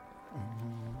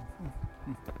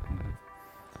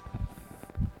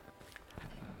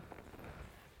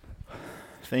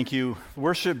Thank you,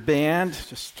 worship band.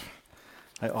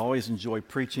 I always enjoy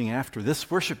preaching after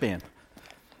this worship band.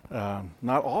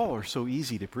 Not all are so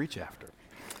easy to preach after.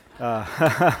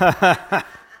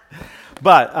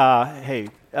 Hey,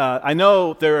 I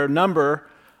know there are a number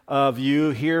of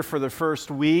you here for the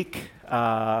first week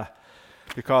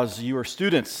because you are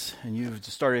students and you've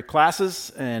just started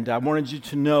classes, and I wanted you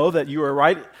to know that you are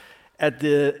right at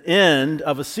the end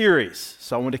of a series.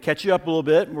 So I want to catch you up a little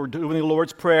bit. We're doing the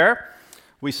Lord's Prayer.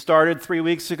 We started 3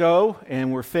 weeks ago,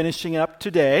 and we're finishing up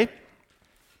today.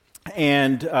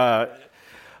 And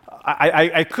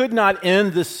I could not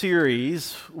end the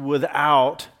series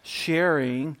without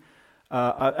sharing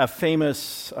a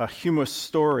famous humorous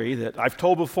story that I've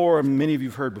told before, and many of you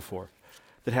have heard before,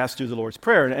 that has to do with the Lord's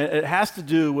Prayer. And it has to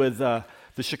do with the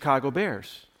Chicago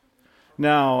Bears.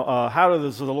 Now, how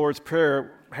does the Lord's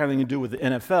Prayer having to do with the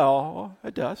NFL? Well,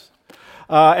 it does.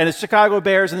 And the Chicago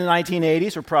Bears in the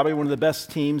 1980s were probably one of the best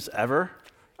teams ever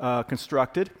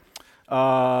constructed.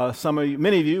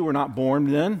 Many of you were not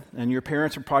born then, and your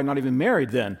parents were probably not even married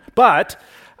then. But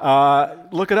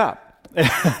look it up.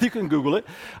 You can Google it.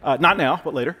 Not now,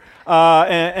 but later.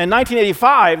 In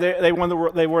 1985, they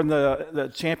won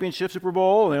the championship Super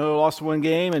Bowl, and they only lost one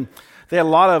game. And they had a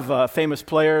lot of famous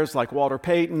players like Walter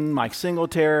Payton, Mike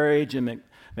Singletary, Jim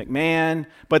McMahon,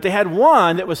 but they had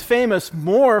one that was famous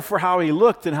more for how he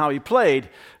looked than how he played,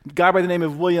 a guy by the name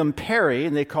of William Perry,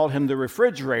 and they called him the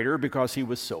refrigerator because he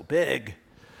was so big.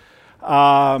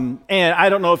 And I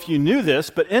don't know if you knew this,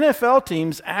 but NFL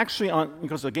teams actually,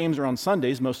 because the games are on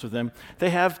Sundays, most of them, they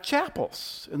have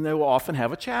chapels, and they will often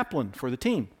have a chaplain for the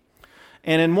team.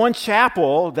 And in one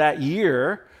chapel that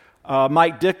year,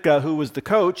 Mike Ditka, who was the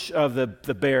coach of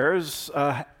the Bears,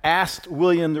 asked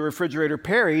William the Refrigerator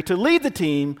Perry to lead the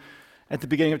team at the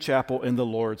beginning of chapel in the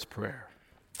Lord's Prayer.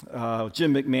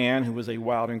 Jim McMahon, who was a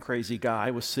wild and crazy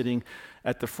guy, was sitting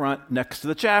at the front next to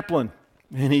the chaplain,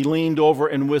 and he leaned over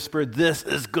and whispered, "This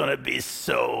is going to be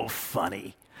so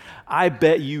funny. I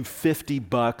bet you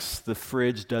 $50 the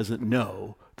fridge doesn't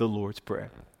know the Lord's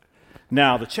Prayer."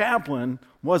 Now, the chaplain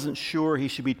wasn't sure he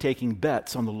should be taking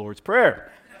bets on the Lord's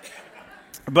Prayer.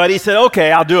 But he said,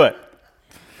 "Okay, I'll do it."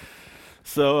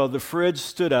 So the fridge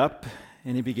stood up,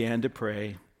 and he began to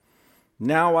pray.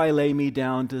 "Now I lay me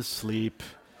down to sleep.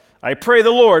 I pray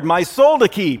the Lord my soul to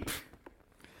keep."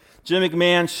 Jim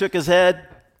McMahon shook his head,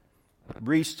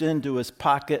 reached into his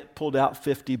pocket, pulled out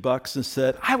 $50 and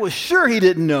said, "I was sure he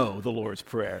didn't know the Lord's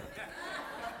Prayer."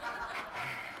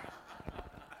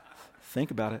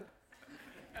 Think about it.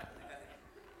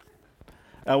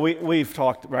 We've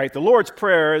talked, right? The Lord's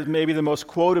Prayer is maybe the most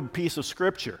quoted piece of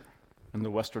Scripture in the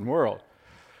Western world,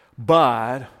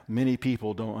 but many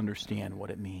people don't understand what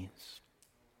it means.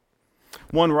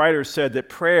 One writer said that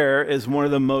prayer is one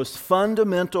of the most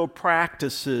fundamental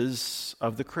practices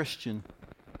of the Christian,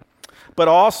 but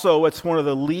also it's one of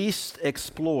the least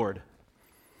explored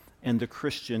in the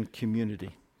Christian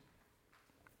community.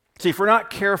 See, if we're not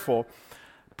careful,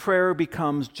 prayer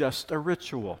becomes just a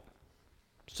ritual.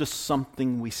 It's just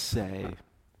something we say.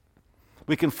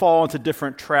 We can fall into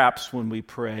different traps when we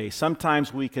pray.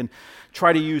 Sometimes we can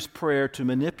try to use prayer to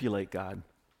manipulate God.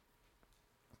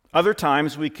 Other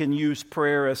times we can use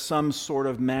prayer as some sort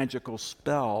of magical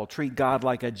spell, treat God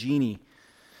like a genie,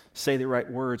 say the right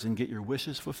words and get your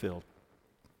wishes fulfilled.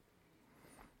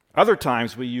 Other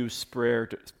times we use prayer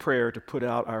to put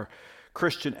out our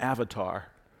Christian avatar.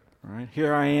 Right?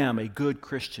 Here I am, a good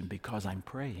Christian because I'm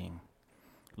praying.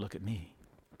 Look at me.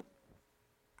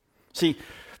 See,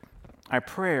 our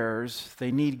prayers,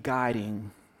 they need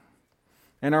guiding.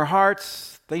 And our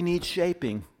hearts, they need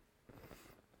shaping.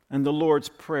 And the Lord's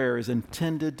Prayer is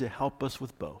intended to help us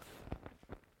with both.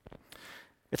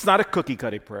 It's not a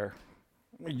cookie-cutter prayer.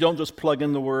 You don't just plug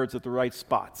in the words at the right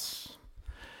spots.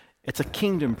 It's a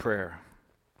kingdom prayer.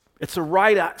 It's a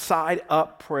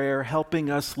right-side-up prayer helping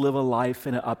us live a life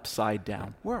in an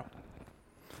upside-down world.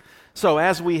 So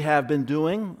as we have been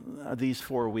doing these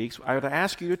 4 weeks, I would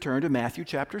ask you to turn to Matthew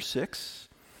chapter 6.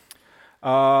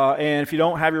 And if you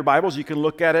don't have your Bibles, you can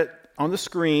look at it on the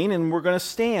screen, and we're going to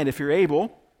stand if you're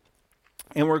able.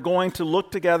 And we're going to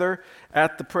look together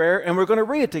at the prayer, and we're going to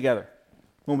read it together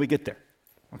when we get there.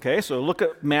 Okay, so look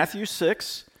at Matthew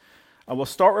 6. We'll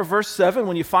start with verse 7.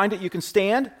 When you find it, you can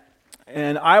stand.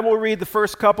 And I will read the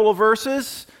first couple of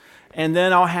verses, and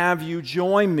then I'll have you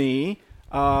join me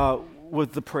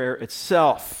with the prayer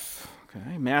itself.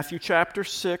 Okay, Matthew chapter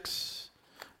 6,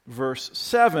 verse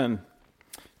 7.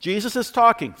 Jesus is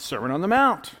talking, Sermon on the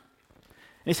Mount.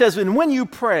 And he says, "And when you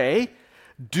pray,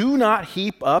 do not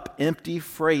heap up empty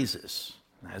phrases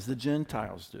as the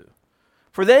Gentiles do.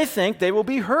 For they think they will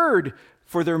be heard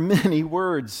for their many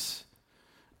words.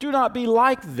 Do not be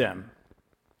like them,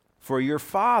 for your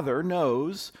Father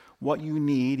knows what you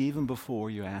need even before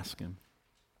you ask Him.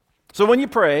 So when you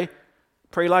pray,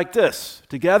 pray like this.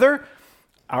 Together,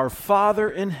 our Father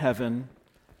in heaven,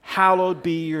 hallowed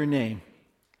be your name.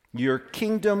 Your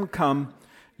kingdom come,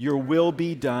 your will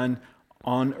be done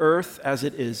on earth as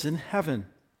it is in heaven.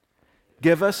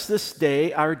 Give us this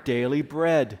day our daily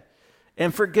bread,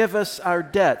 and forgive us our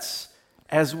debts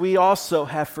as we also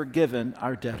have forgiven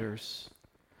our debtors.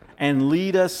 And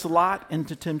lead us not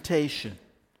into temptation,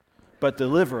 but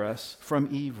deliver us from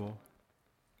evil.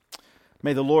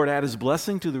 May the Lord add His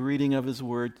blessing to the reading of His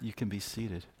word. You can be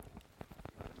seated.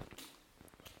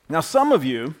 Now, some of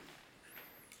you,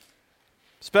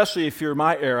 especially if you're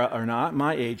my era or not,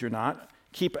 my age or not,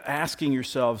 keep asking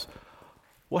yourselves,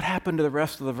 what happened to the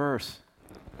rest of the verse?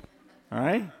 All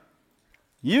right?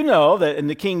 You know that in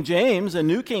the King James and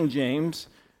New King James,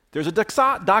 there's a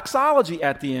doxology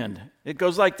at the end. It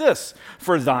goes like this: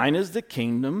 For thine is the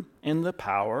kingdom and the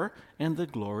power and the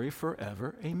glory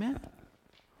forever. Amen.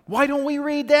 Why don't we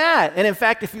read that? And in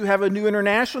fact, if you have a New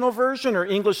International Version or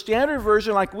English Standard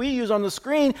Version like we use on the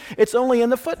screen, it's only in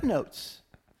the footnotes.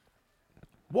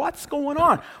 What's going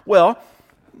on? Well,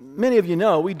 many of you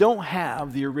know we don't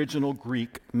have the original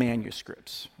Greek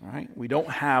manuscripts, right? We don't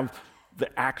have the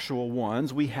actual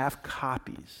ones. We have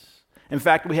copies. In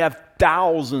fact, we have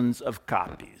thousands of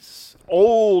copies,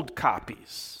 old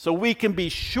copies. So we can be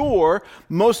sure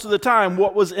most of the time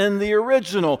what was in the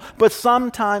original. But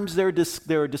sometimes there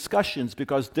are discussions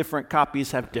because different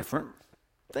copies have different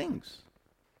things.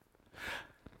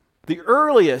 The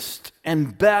earliest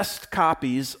and best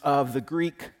copies of the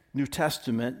Greek New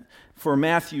Testament for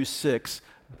Matthew 6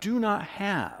 do not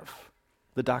have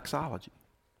the doxology.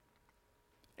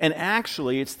 And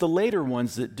actually, it's the later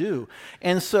ones that do.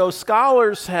 And so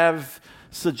scholars have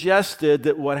suggested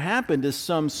that what happened is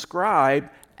some scribe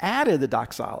added the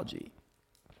doxology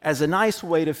as a nice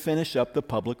way to finish up the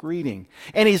public reading.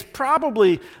 And he's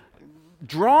probably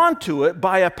drawn to it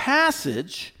by a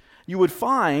passage you would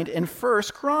find in 1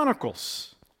 Chronicles.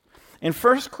 In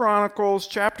 1 Chronicles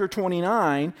chapter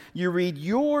 29, you read,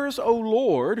 Yours, O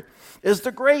Lord, is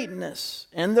the greatness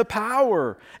and the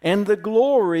power and the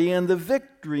glory and the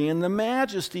victory and the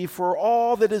majesty, for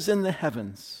all that is in the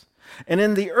heavens and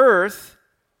in the earth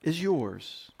is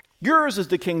yours. Yours is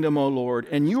the kingdom, O Lord,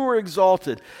 and you are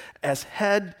exalted as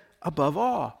head above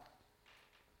all.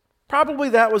 Probably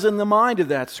that was in the mind of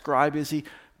that scribe as he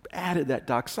added that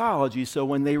doxology, so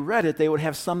when they read it, they would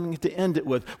have something to end it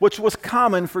with, which was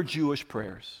common for Jewish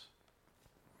prayers.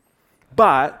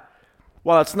 But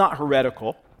while it's not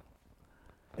heretical,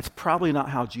 it's probably not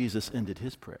how Jesus ended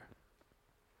his prayer.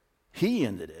 He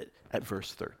ended it at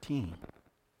verse 13.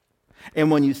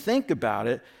 And when you think about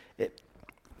it,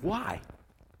 why?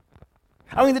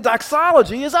 I mean, the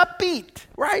doxology is upbeat,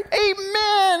 right?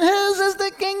 Amen, his is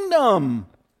the kingdom.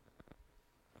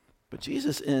 But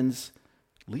Jesus ends,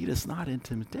 lead us not into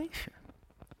temptation.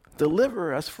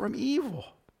 Deliver us from evil.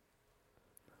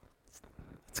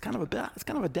 It's kind of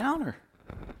a downer.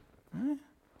 Right?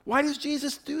 Why does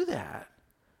Jesus do that?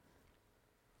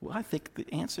 Well, I think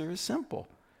the answer is simple.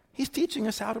 He's teaching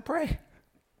us how to pray.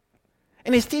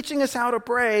 And he's teaching us how to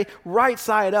pray right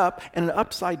side up in an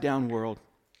upside down world.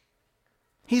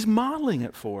 He's modeling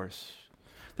it for us.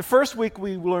 The first week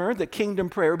we learned that kingdom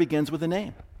prayer begins with a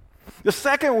name. The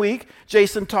second week,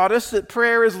 Jason taught us that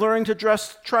prayer is learning to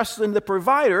trust in the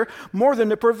provider more than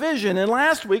the provision. And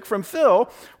last week from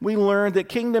Phil, we learned that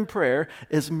kingdom prayer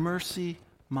is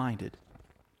mercy-minded.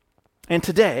 And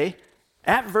today,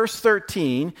 at verse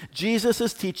 13, Jesus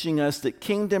is teaching us that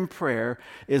kingdom prayer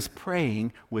is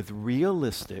praying with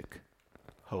realistic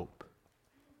hope.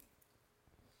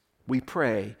 We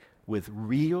pray with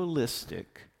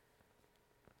realistic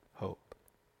hope.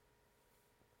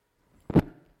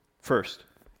 First,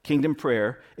 kingdom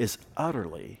prayer is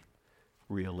utterly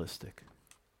realistic.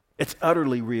 It's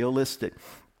utterly realistic.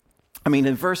 I mean,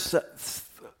 in verse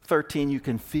 13, you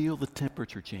can feel the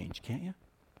temperature change, can't you?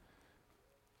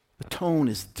 The tone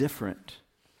is different.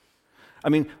 I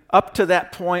mean, up to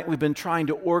that point, we've been trying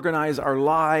to organize our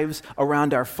lives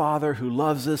around our Father who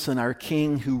loves us and our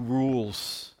King who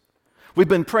rules. We've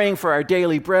been praying for our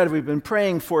daily bread. We've been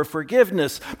praying for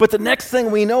forgiveness. But the next thing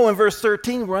we know in verse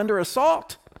 13, we're under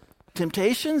assault.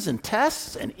 Temptations and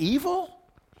tests and evil.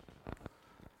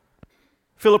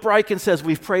 Philip Ryken says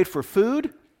we've prayed for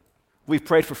food, we've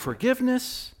prayed for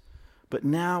forgiveness, but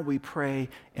now we pray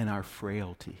in our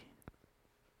frailty.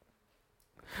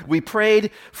 We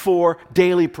prayed for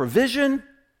daily provision,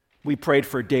 We prayed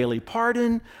for daily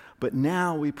pardon, but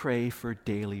now we pray for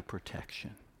daily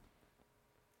protection.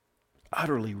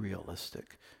 Utterly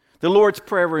realistic. The Lord's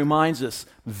Prayer reminds us,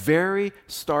 very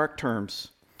stark terms,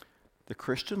 the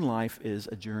Christian life is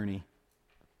a journey.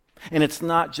 And it's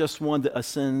not just one that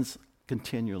ascends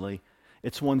continually.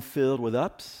 It's one filled with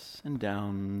ups and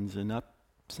downs and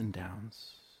ups and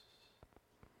downs.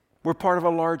 We're part of a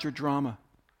larger drama,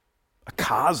 a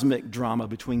cosmic drama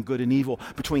between good and evil,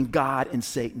 between God and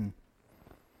Satan.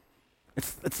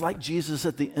 It's like Jesus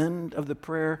at the end of the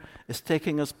prayer is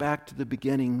taking us back to the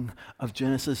beginning of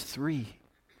Genesis 3,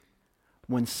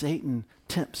 when Satan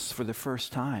tempts for the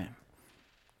first time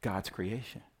God's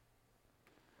creation.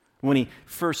 When he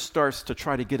first starts to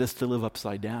try to get us to live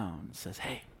upside down, says,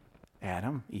 hey,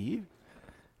 Adam, Eve,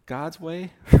 God's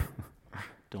way,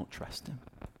 don't trust him.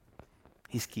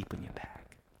 He's keeping you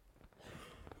back.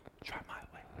 Try my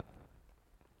way.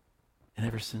 And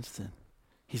ever since then,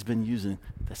 he's been using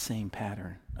the same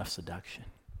pattern of seduction.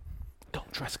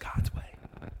 Don't trust God's way.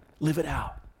 Live it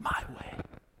out my way.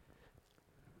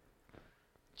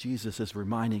 Jesus is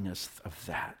reminding us of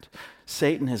that.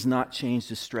 Satan has not changed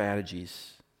his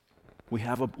strategies. We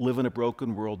live in a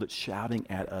broken world that's shouting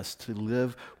at us to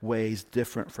live ways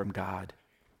different from God.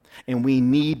 And we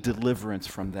need deliverance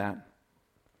from that.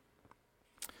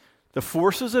 The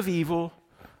forces of evil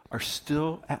are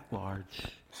still at large,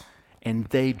 and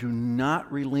they do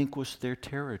not relinquish their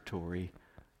territory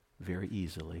very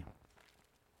easily.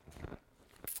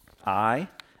 I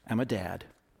am a dad,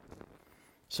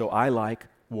 so I like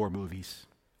war movies.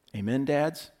 Amen,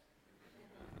 dads?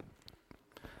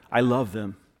 I love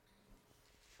them.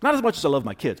 Not as much as I love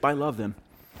my kids, but I love them.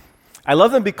 I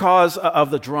love them because of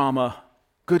the drama.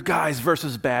 Good guys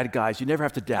versus bad guys. You never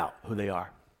have to doubt who they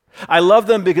are. I love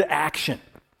them because of action.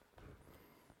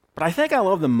 But I think I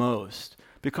love them most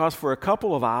because for a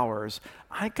couple of hours,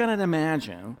 I cannot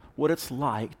imagine what it's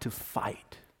like to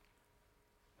fight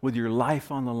with your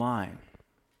life on the line,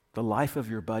 the life of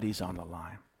your buddies on the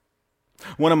line.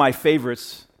 One of my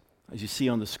favorites, as you see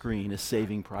on the screen, is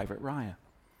Saving Private Ryan.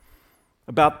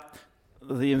 About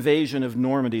the invasion of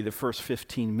Normandy, the first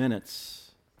 15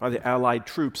 minutes, by the Allied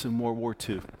troops in World War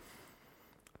II.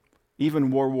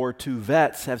 Even World War II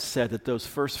vets have said that those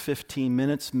first 15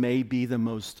 minutes may be the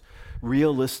most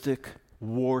realistic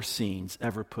war scenes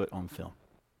ever put on film.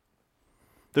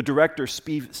 The director,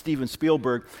 Steven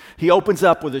Spielberg, he opens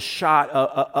up with a shot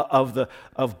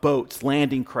of boats,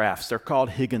 landing crafts. They're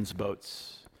called Higgins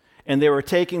boats. And they were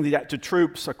taking the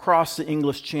troops across the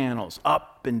English channels,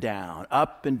 up and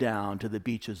down to the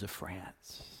beaches of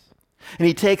France. And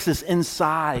he takes us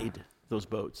inside those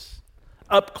boats.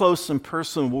 Up close and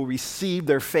personal, we'll receive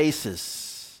their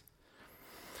faces.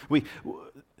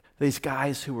 These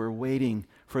guys who were waiting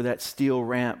for that steel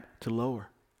ramp to lower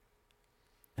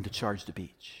and to charge the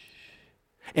beach.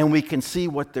 And we can see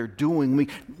what they're doing.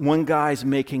 One guy's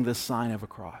making the sign of a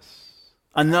cross.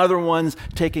 Another one's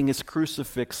taking his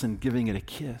crucifix and giving it a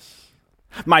kiss.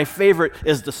 My favorite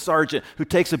is the sergeant who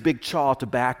takes a big chaw of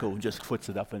tobacco and just puts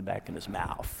it up and back in his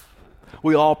mouth.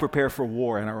 We all prepare for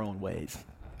war in our own ways.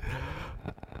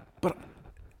 But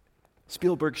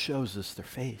Spielberg shows us their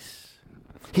face.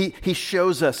 He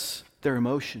shows us their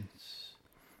emotions,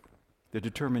 their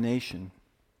determination,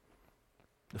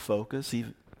 the focus,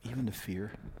 even the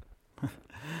fear.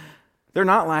 They're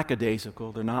not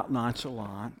lackadaisical. They're not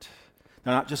nonchalant.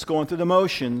 They're not just going through the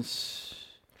motions.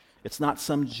 It's not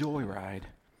some joyride.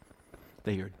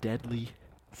 They are deadly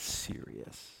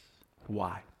serious.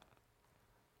 Why?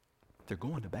 They're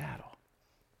going to battle.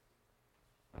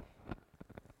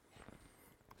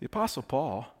 The Apostle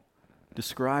Paul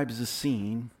describes the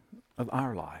scene of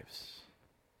our lives.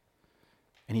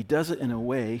 And he does it in a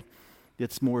way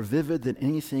that's more vivid than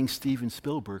anything Steven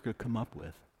Spielberg could come up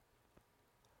with.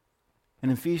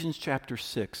 In Ephesians chapter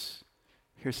 6,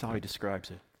 here's how he describes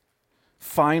it.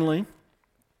 Finally,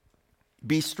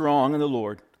 be strong in the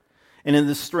Lord and in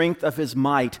the strength of his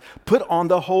might. Put on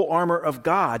the whole armor of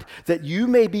God, that you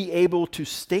may be able to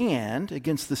stand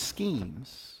against the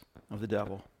schemes of the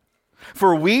devil.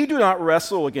 For we do not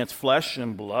wrestle against flesh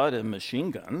and blood and machine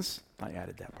guns. I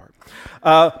added that part.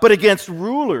 But against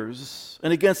rulers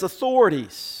and against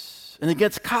authorities and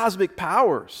against cosmic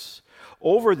powers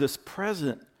over this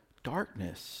present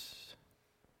darkness,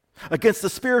 against the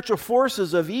spiritual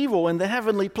forces of evil in the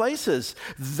heavenly places.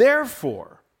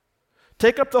 Therefore,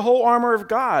 take up the whole armor of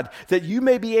God, that you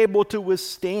may be able to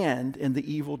withstand in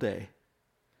the evil day,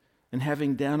 and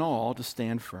having done all, to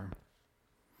stand firm.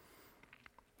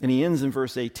 And he ends in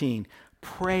verse 18,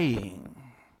 praying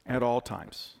at all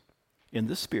times in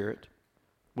the Spirit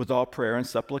with all prayer and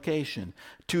supplication.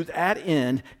 To that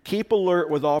end, keep alert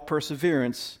with all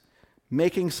perseverance,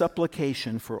 making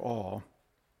supplication for all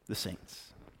the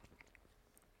saints.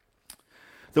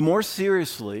 The more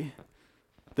seriously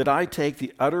that I take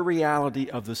the utter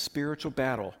reality of the spiritual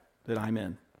battle that I'm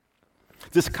in,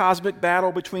 this cosmic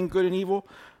battle between good and evil,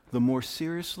 the more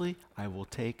seriously I will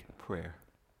take prayer.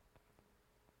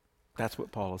 That's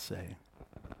what Paul is saying.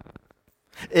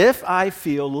 If I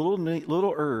feel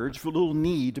little urge, little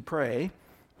need to pray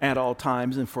at all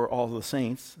times and for all the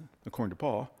saints, according to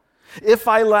Paul, if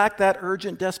I lack that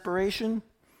urgent desperation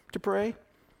to pray,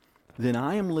 then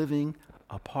I am living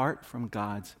apart from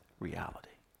God's reality.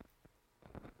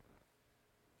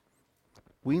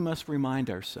 We must remind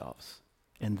ourselves,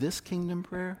 in this kingdom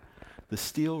prayer, the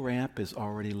steel ramp is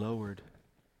already lowered.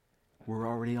 We're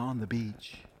already on the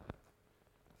beach,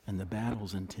 and the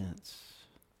battle's intense.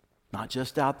 Not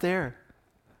just out there,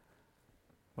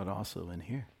 but also in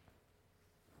here.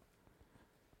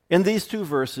 In these two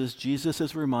verses, Jesus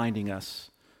is reminding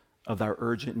us of our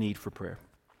urgent need for prayer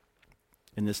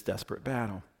in this desperate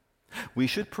battle. We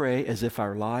should pray as if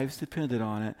our lives depended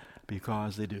on it,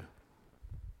 because they do.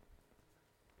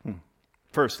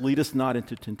 First, lead us not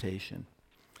into temptation.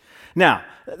 Now,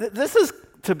 this is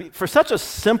to be, for such a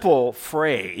simple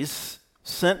phrase,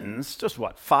 sentence, just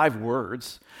 5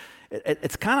 words,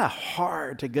 it's kind of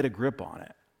hard to get a grip on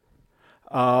it.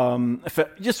 If I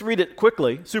just read it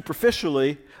quickly,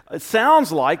 superficially, it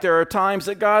sounds like there are times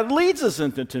that God leads us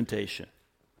into temptation.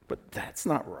 But that's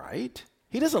not right.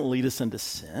 He doesn't lead us into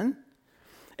sin.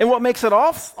 And what makes it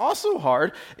also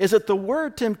hard is that the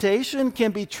word temptation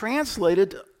can be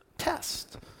translated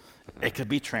test. It could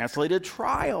be translated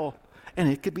trial. And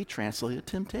it could be translated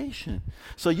temptation.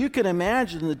 So you can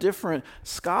imagine the different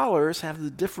scholars have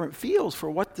the different feels for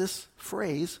what this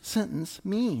phrase, sentence,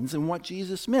 means and what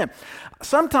Jesus meant.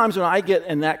 Sometimes when I get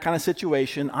in that kind of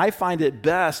situation, I find it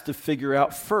best to figure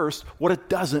out first what it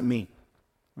doesn't mean.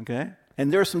 Okay?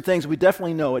 And there are some things we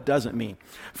definitely know it doesn't mean.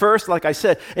 First, like I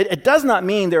said, it does not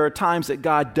mean there are times that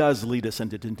God does lead us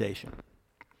into temptation.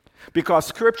 Because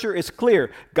Scripture is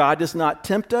clear. God does not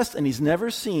tempt us, and He's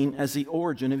never seen as the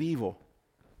origin of evil.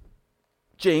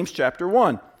 James chapter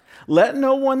 1. Let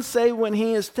no one say when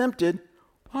he is tempted,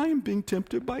 I am being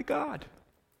tempted by God.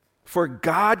 For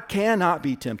God cannot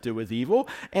be tempted with evil,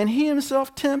 and He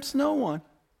Himself tempts no one.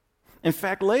 In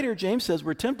fact, later James says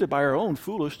we're tempted by our own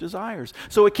foolish desires.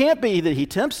 So it can't be that He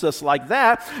tempts us like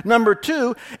that. Number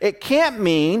 2, it can't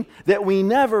mean that we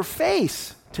never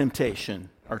face temptation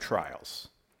or trials.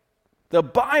 The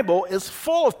Bible is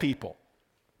full of people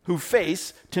who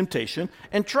face temptation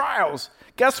and trials.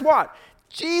 Guess what?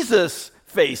 Jesus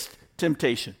faced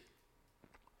temptation.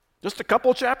 Just a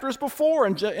couple chapters before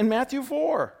in Matthew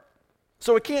 4.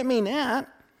 So it can't mean that.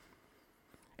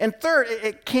 And third,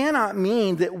 it cannot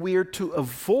mean that we're to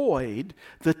avoid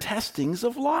the testings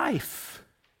of life.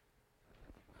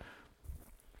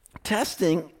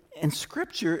 Testing in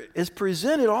Scripture is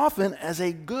presented often as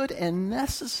a good and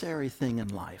necessary thing in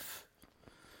life.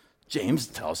 James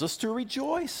tells us to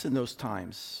rejoice in those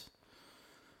times.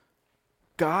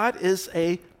 God is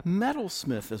a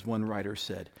metalsmith, as one writer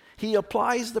said. He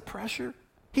applies the pressure.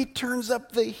 He turns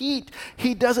up the heat.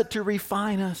 He does it to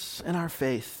refine us in our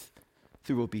faith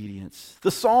through obedience. The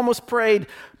psalmist prayed,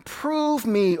 prove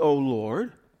me, O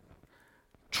Lord.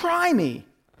 Try me.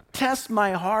 Test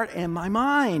my heart and my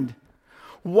mind.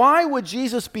 Why would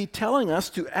Jesus be telling us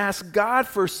to ask God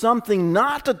for something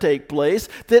not to take place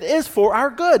that is for our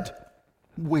good?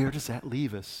 Where does that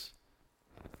leave us?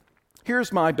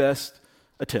 Here's my best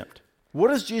attempt. What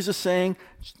is Jesus saying?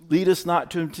 Lead us not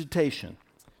to temptation.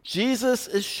 Jesus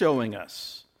is showing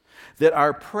us that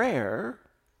our prayer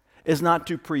is not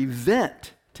to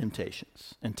prevent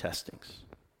temptations and testings,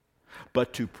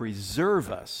 but to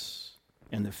preserve us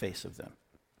in the face of them.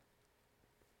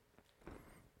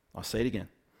 I'll say it again.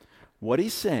 What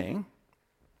he's saying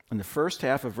in the first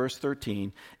half of verse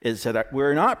 13 is that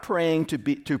we're not praying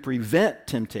to prevent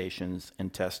temptations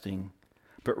and testing,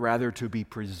 but rather to be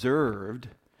preserved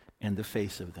in the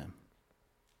face of them.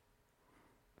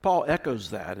 Paul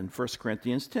echoes that in 1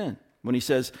 Corinthians 10 when he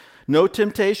says, no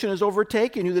temptation has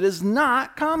overtaken you that is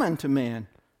not common to man,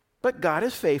 but God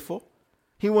is faithful.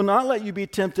 He will not let you be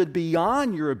tempted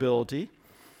beyond your ability,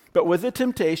 but with the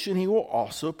temptation, He will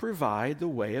also provide the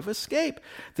way of escape,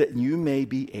 that you may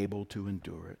be able to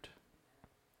endure it.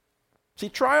 See,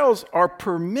 trials are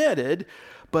permitted,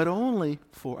 but only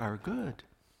for our good.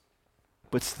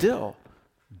 But still,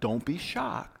 don't be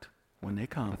shocked when they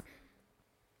come.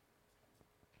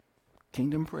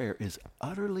 Kingdom prayer is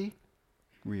utterly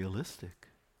realistic.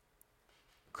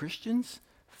 Christians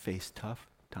face tough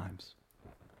times.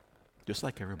 just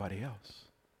like everybody else.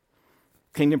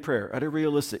 Kingdom prayer, utterly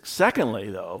realistic. Secondly,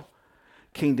 though,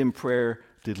 kingdom prayer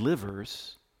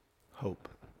delivers hope.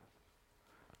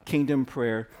 Kingdom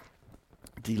prayer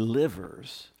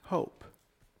delivers hope.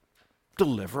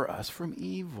 Deliver us from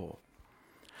evil.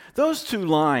 Those two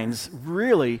lines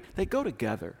really, they go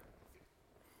together.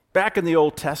 Back in the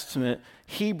Old Testament,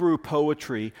 Hebrew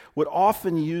poetry would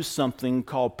often use something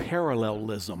called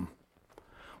parallelism,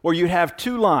 where you'd have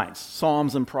two lines,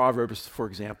 Psalms and Proverbs, for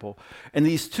example, and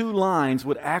these two lines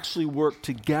would actually work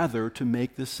together to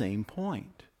make the same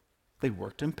point. They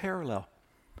worked in parallel.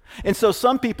 And so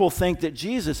some people think that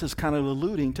Jesus is kind of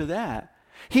alluding to that.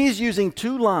 He's using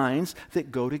two lines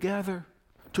that go together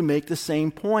to make the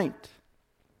same point.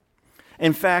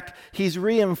 In fact, he's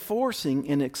reinforcing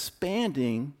and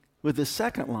expanding with the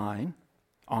second line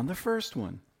on the first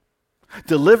one.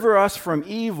 Deliver us from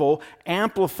evil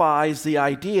amplifies the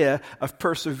idea of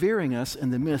persevering us in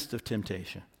the midst of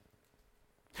temptation.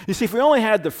 You see, if we only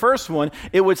had the first one,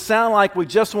 it would sound like we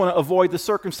just want to avoid the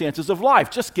circumstances of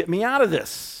life. Just get me out of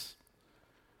this.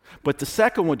 But the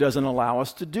second one doesn't allow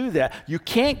us to do that. You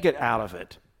can't get out of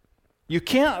it. You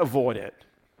can't avoid it.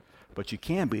 But you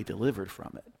can be delivered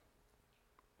from it.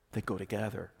 They go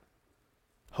together.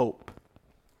 Hope.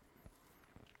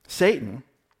 Satan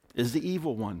is the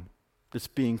evil one that's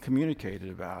being communicated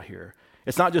about here.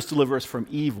 It's not just deliver us from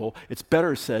evil. It's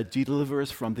better said, deliver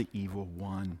us from the evil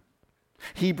one.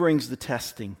 He brings the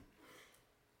testing.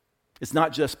 It's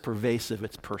not just pervasive,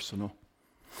 it's personal.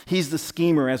 He's the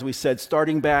schemer, as we said,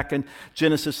 starting back in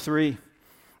Genesis 3.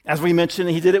 As we mentioned,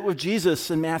 he did it with Jesus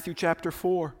in Matthew chapter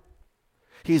 4.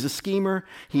 He's a schemer,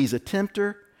 he's a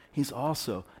tempter, he's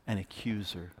also an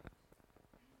accuser.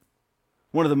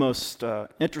 One of the most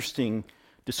interesting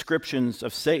descriptions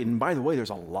of Satan, by the way,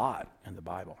 there's a lot in the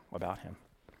Bible about him.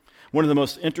 One of the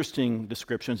most interesting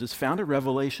descriptions is found in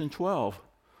Revelation 12,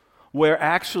 where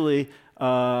actually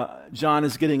John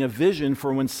is getting a vision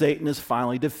for when Satan is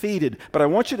finally defeated. But I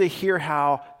want you to hear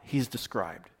how he's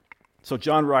described. So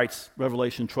John writes,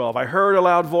 Revelation 12, I heard a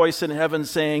loud voice in heaven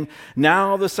saying,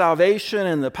 now the salvation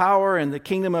and the power and the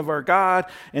kingdom of our God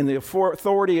and the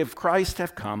authority of Christ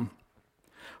have come.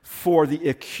 For the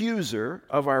accuser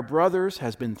of our brothers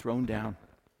has been thrown down,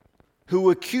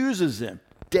 who accuses them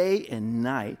day and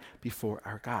night before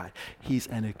our God. He's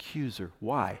an accuser.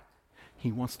 Why?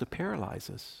 He wants to paralyze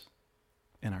us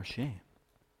in our shame.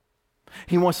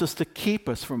 He wants us to keep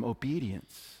us from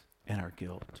obedience and our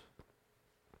guilt.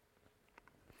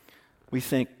 We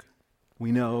think,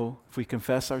 we know, if we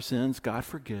confess our sins, God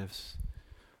forgives.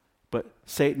 But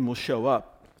Satan will show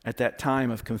up at that time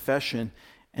of confession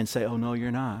and say, oh, no,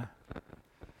 you're not.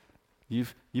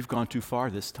 You've gone too far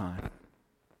this time.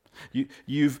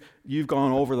 You've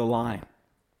gone over the line.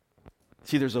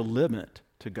 See, there's a limit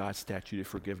to God's statute of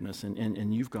forgiveness,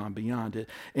 and you've gone beyond it.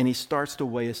 And he starts to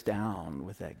weigh us down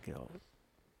with that guilt.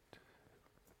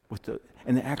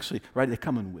 And they actually, right, they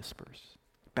come in whispers,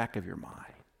 back of your mind.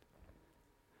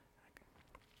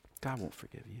 God won't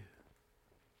forgive you.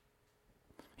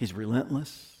 He's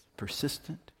relentless,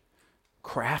 persistent,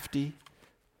 crafty.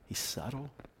 He's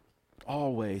subtle.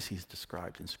 All ways he's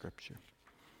described in Scripture.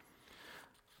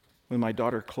 When my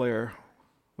daughter Claire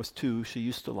was 2, she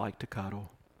used to like to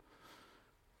cuddle.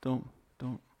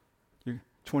 You're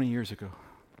 20 years ago.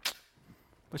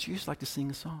 But she used to like to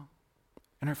sing a song.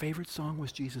 And her favorite song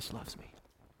was Jesus Loves Me.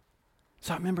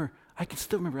 So I can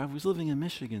still remember, I was living in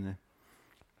Michigan then,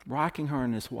 rocking her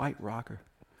in this white rocker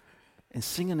and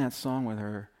singing that song with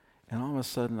her. And all of a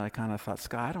sudden I kind of thought,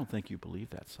 Sky, I don't think you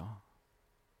believe that song.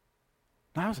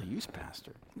 And I was a youth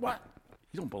pastor. What?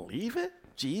 You don't believe it?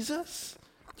 Jesus?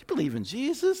 You believe in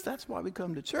Jesus? That's why we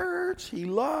come to church. He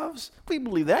loves. We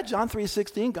believe that. John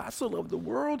 3:16, God so loved the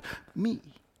world, me.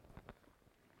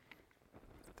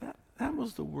 That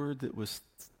was the word that was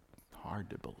hard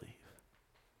to believe.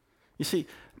 You see,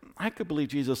 I could believe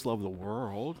Jesus loved the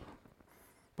world,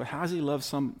 but how does he love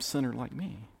some sinner like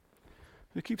me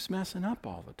who keeps messing up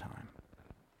all the time?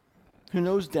 Who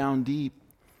knows down deep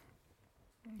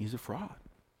he's a fraud?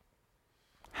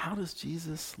 How does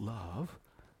Jesus love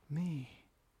me?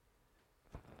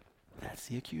 That's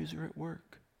the accuser at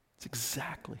work. It's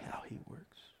exactly how he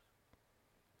works.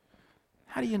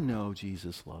 How do you know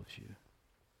Jesus loves you?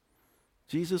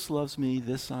 Jesus loves me,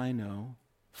 this I know,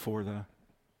 for the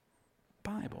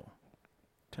Bible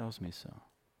tells me so.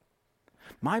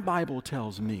 My Bible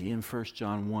tells me in 1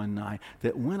 John 1:9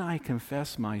 that when I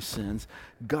confess my sins,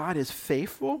 God is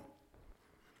faithful,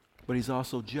 but he's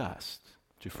also just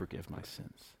to forgive my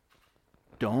sins.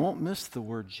 Don't miss the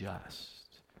word just.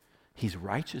 He's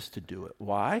righteous to do it.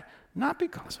 Why? Not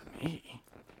because of me,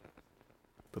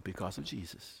 but because of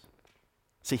Jesus.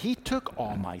 See, he took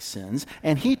all my sins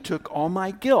and he took all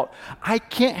my guilt. I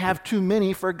can't have too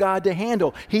many for God to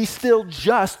handle. He's still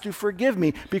just to forgive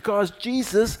me because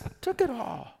Jesus took it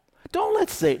all. Don't let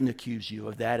Satan accuse you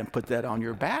of that and put that on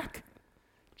your back.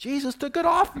 Jesus took it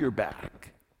off your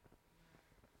back.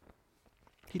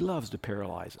 He loves to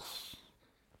paralyze us.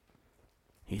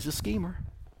 He's a schemer.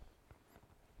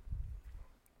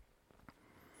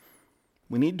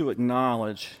 We need to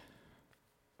acknowledge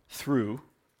through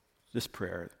this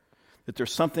prayer that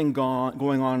there's something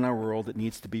going on in our world that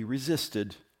needs to be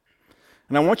resisted.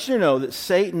 And I want you to know that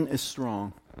Satan is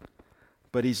strong,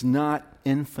 but he's not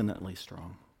infinitely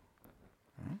strong.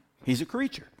 He's a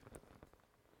creature.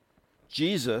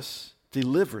 Jesus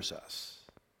delivers us.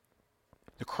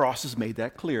 The cross has made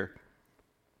that clear.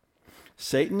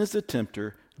 Satan is the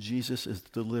tempter, Jesus is the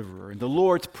deliverer. And the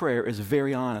Lord's Prayer is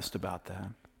very honest about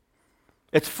that.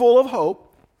 It's full of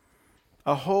hope,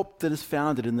 a hope that is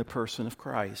founded in the person of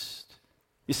Christ.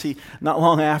 You see, not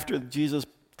long after Jesus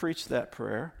preached that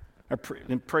prayer,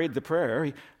 and prayed the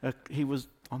prayer, he was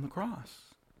on the cross.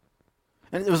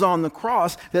 And it was on the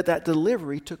cross that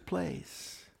delivery took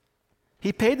place.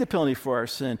 He paid the penalty for our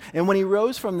sin. And when he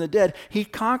rose from the dead, he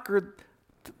conquered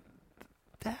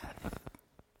death,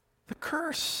 the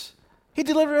curse. He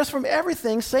delivered us from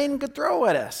everything Satan could throw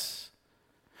at us.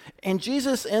 And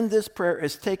Jesus in this prayer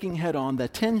is taking head on the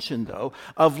tension, though,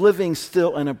 of living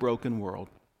still in a broken world,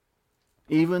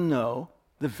 even though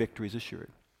the victory is assured.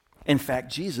 In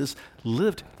fact, Jesus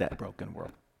lived that broken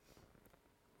world.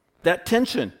 That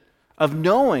tension of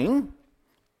knowing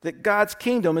that God's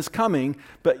kingdom is coming,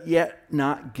 but yet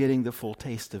not getting the full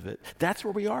taste of it. That's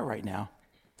where we are right now,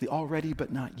 the already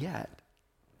but not yet.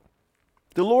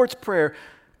 The Lord's Prayer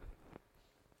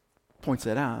points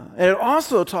that out. And it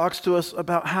also talks to us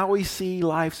about how we see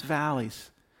life's valleys,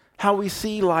 how we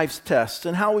see life's tests,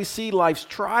 and how we see life's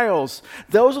trials.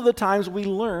 Those are the times we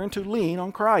learn to lean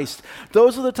on Christ.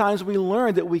 Those are the times we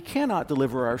learn that we cannot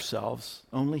deliver ourselves.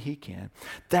 Only He can.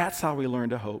 That's how we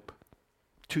learn to hope,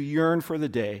 to yearn for the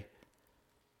day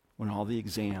when all the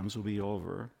exams will be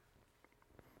over.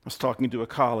 I was talking to a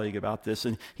colleague about this,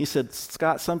 and he said,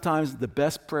 Scott, sometimes the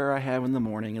best prayer I have in the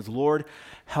morning is, Lord,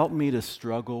 help me to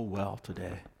struggle well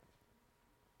today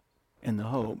in the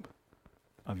hope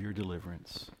of your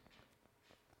deliverance.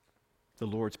 The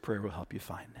Lord's Prayer will help you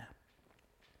find that.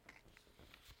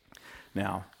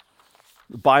 Now,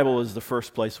 the Bible is the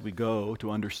first place we go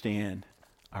to understand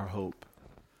our hope.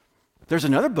 There's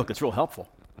another book that's real helpful.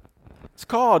 It's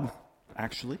called,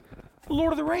 actually, The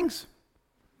Lord of the Rings.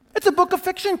 It's a book of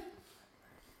fiction.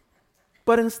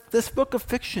 But in this book of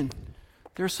fiction,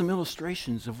 there are some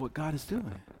illustrations of what God is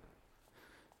doing.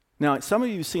 Now, some of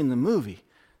you have seen the movie,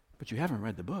 but you haven't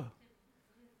read the book.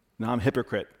 Now, I'm a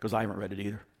hypocrite because I haven't read it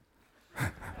either.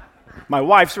 My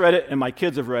wife's read it and my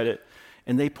kids have read it,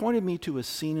 and they pointed me to a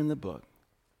scene in the book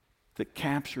that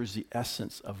captures the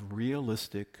essence of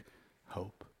realistic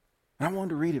hope. And I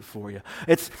wanted to read it for you.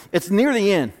 It's near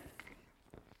the end.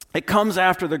 It comes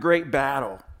after the great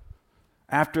battle,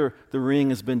 after the ring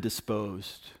has been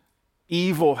disposed.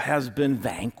 Evil has been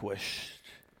vanquished.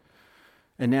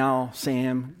 And now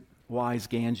Samwise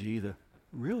Gamgee, the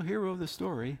real hero of the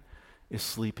story, is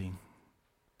sleeping.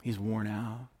 He's worn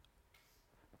out.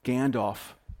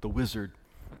 Gandalf, the wizard,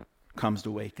 comes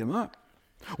to wake him up.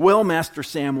 Well, Master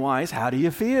Samwise, how do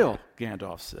you feel?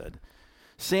 Gandalf said.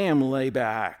 Sam lay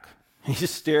back. He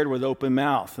just stared with open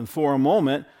mouth, and for a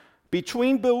moment,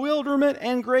 between bewilderment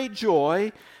and great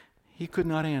joy, he could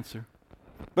not answer.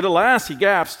 But at last he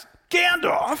gasped,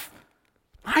 Gandalf,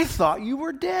 I thought you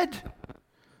were dead.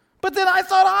 But then I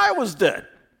thought I was dead.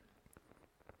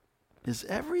 Is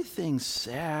everything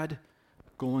sad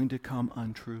going to come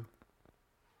untrue?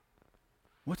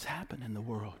 What's happened in the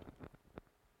world?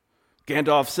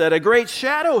 Gandalf said, a great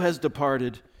shadow has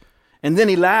departed. And then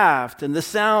he laughed, and the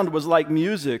sound was like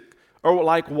music, or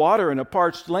like water in a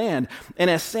parched land. And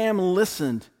as Sam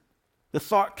listened, the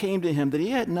thought came to him that he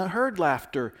had not heard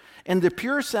laughter and the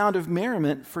pure sound of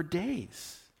merriment for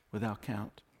days without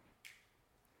count.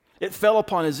 It fell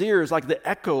upon his ears like the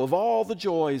echo of all the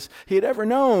joys he had ever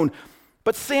known.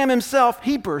 But Sam himself,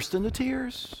 he burst into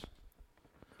tears.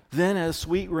 Then as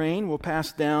sweet rain will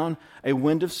pass down a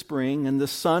wind of spring and the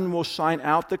sun will shine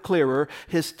out the clearer,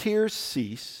 his tears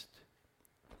ceased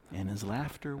and his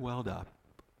laughter welled up.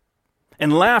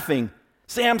 And laughing,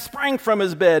 Sam sprang from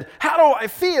his bed. How do I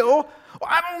feel?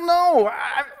 I don't know.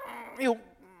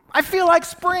 I feel like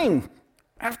spring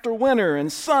after winter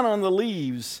and sun on the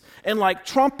leaves and like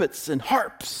trumpets and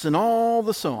harps and all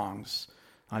the songs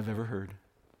I've ever heard.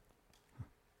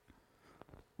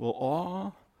 Will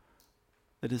all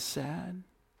that is sad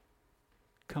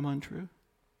come untrue?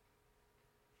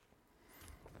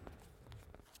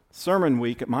 Sermon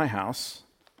week at my house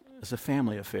is a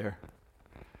family affair.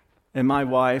 And my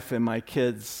wife and my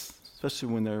kids,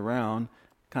 especially when they're around,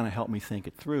 kind of help me think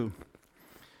it through.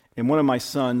 And one of my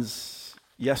sons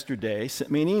yesterday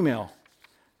sent me an email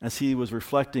as he was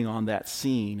reflecting on that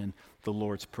scene in the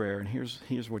Lord's Prayer. And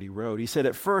here's what he wrote. He said,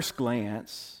 "At first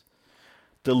glance,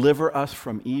 deliver us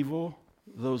from evil.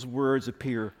 Those words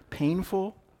appear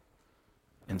painful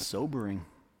and sobering.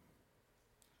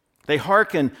 They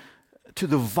hearken to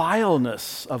the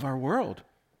vileness of our world,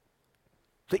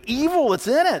 the evil that's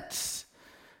in it,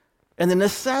 and the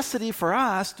necessity for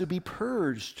us to be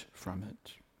purged from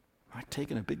it, like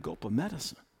taking a big gulp of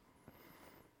medicine.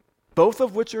 Both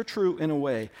of which are true in a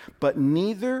way, but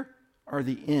neither are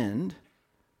the end,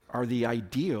 are the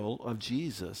ideal of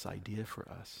Jesus' idea for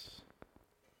us.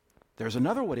 There's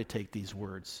another way to take these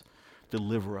words,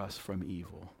 deliver us from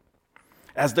evil,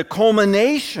 as the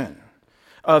culmination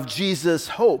of Jesus'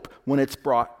 hope when it's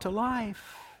brought to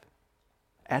life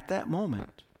at that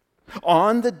moment.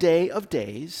 On the day of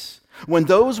days, when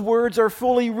those words are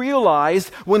fully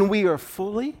realized, when we are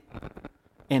fully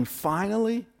and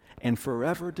finally and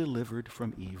forever delivered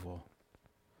from evil.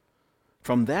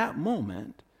 From that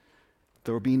moment,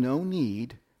 there will be no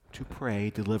need to pray,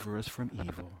 deliver us from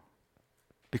evil.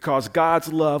 Because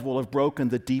God's love will have broken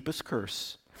the deepest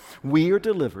curse. We are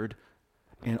delivered,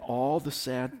 and all the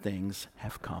sad things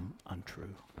have come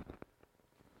untrue.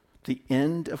 The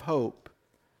end of hope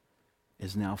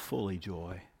is now fully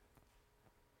joy.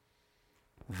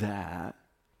 That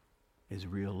is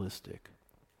realistic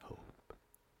hope.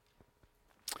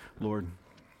 Lord,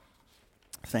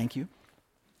 thank you.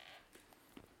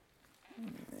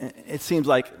 It seems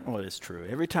like, well, it's true.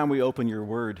 Every time we open your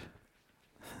word,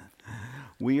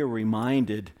 we are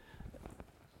reminded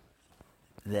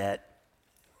that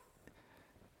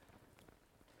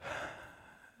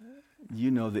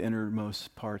you know the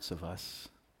innermost parts of us.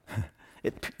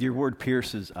 Your word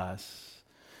pierces us.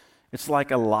 It's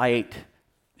like a light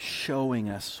showing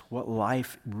us what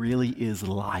life really is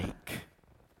like.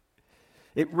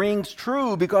 It rings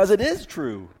true because it is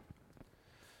true.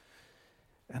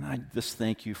 And I just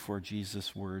thank you for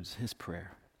Jesus' words, his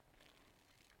prayer,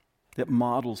 that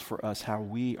models for us how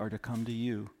we are to come to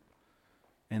you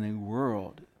in a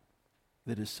world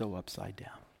that is so upside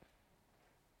down.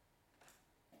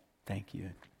 Thank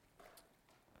you.